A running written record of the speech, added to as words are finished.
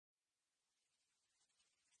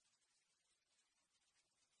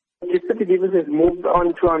Gift of the Givers has moved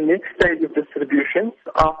on to our next stage of distribution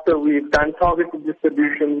after we've done targeted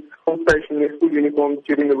distributions, home stationery, school uniforms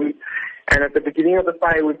during the week. And at the beginning of the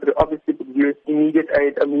fire, we could obviously produce immediate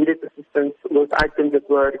aid, immediate assistance with items that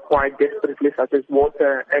were required desperately, such as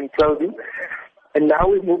water and clothing. And now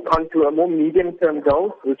we've moved on to a more medium-term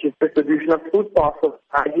goal, which is distribution of food parcels,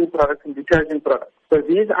 hygiene products, and detergent products. So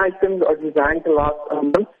these items are designed to last a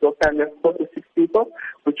month for families of 4 to 6 people,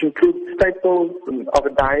 which includes staples of a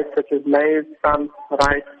diet such as maize,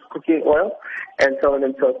 rice, cooking oil, and so on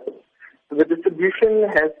and so forth. The distribution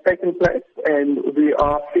has taken place, and we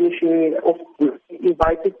are finishing off. We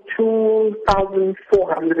invited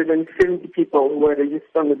 2,470 people who were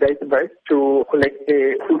registered on the database to collect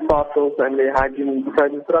their food parcels and their hygiene and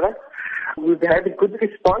detergent products. We've had a good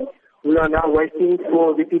response. We are now waiting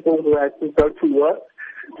for the people who have to go to work.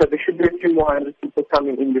 So there should be a few more hundred people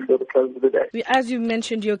coming in before the close of the day. As you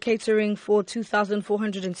mentioned, you're catering for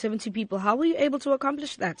 2,470 people. How were you able to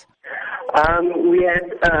accomplish that? We had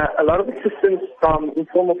a lot of assistance from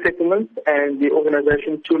informal settlements and the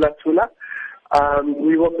organization Tula Tula.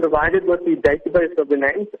 We were provided with the database of the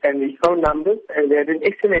names and the phone numbers, and we had an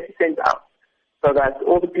SMS sent out so that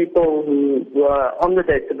all the people who were on the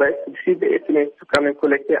database received the SMS to come and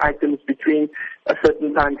collect their items between a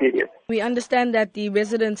certain time period. We understand that the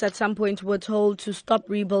residents at some point were told to stop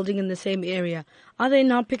rebuilding in the same area. Are they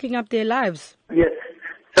now picking up their lives? Yes.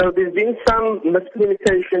 So there's been some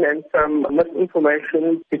miscommunication and some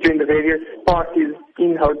misinformation between the various parties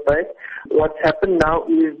in Hout Bay. What's happened now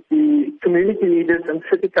is the community leaders and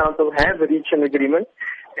city council have reached an agreement,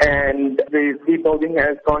 and the rebuilding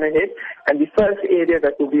has gone ahead. And the first area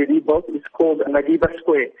that will be rebuilt is called Madiba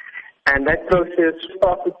Square. And that process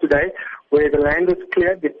started today, where the land was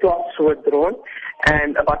cleared, the plots were drawn,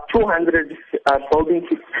 and about 200 building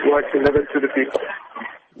kits were delivered to the people.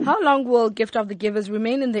 How long will Gift of the Givers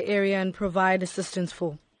remain in the area and provide assistance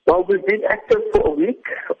for? Well, we've been active for a week.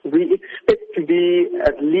 We expect to be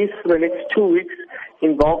at least for the next 2 weeks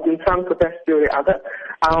involved in some capacity or the other.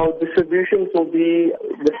 Our distributions will be,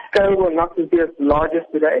 the scale will not be as large as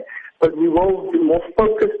today, but we will do more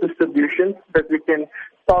focused distributions that we can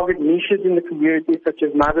target niches in the community, such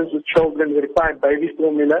as mothers with children who require baby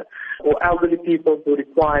formula, or elderly people who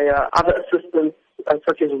require other assistance,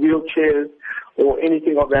 such as wheelchairs or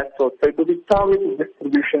anything of that sort. So it will be targeted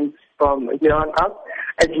distributions from here on out,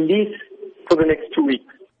 at least for the next 2 weeks.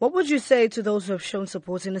 What would you say to those who have shown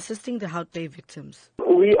support in assisting the Hout Bay victims?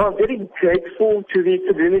 We are very grateful to the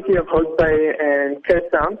community of Hout Bay and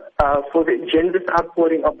Cape Town for the generous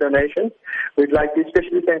outpouring of donations. We'd like to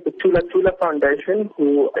especially thank the Tula Tula Foundation,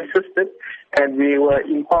 who assisted and we were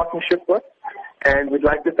in partnership with. And we'd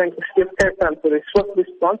like to thank the City of Cape Town for their swift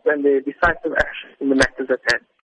response and their decisive action in the matters at hand.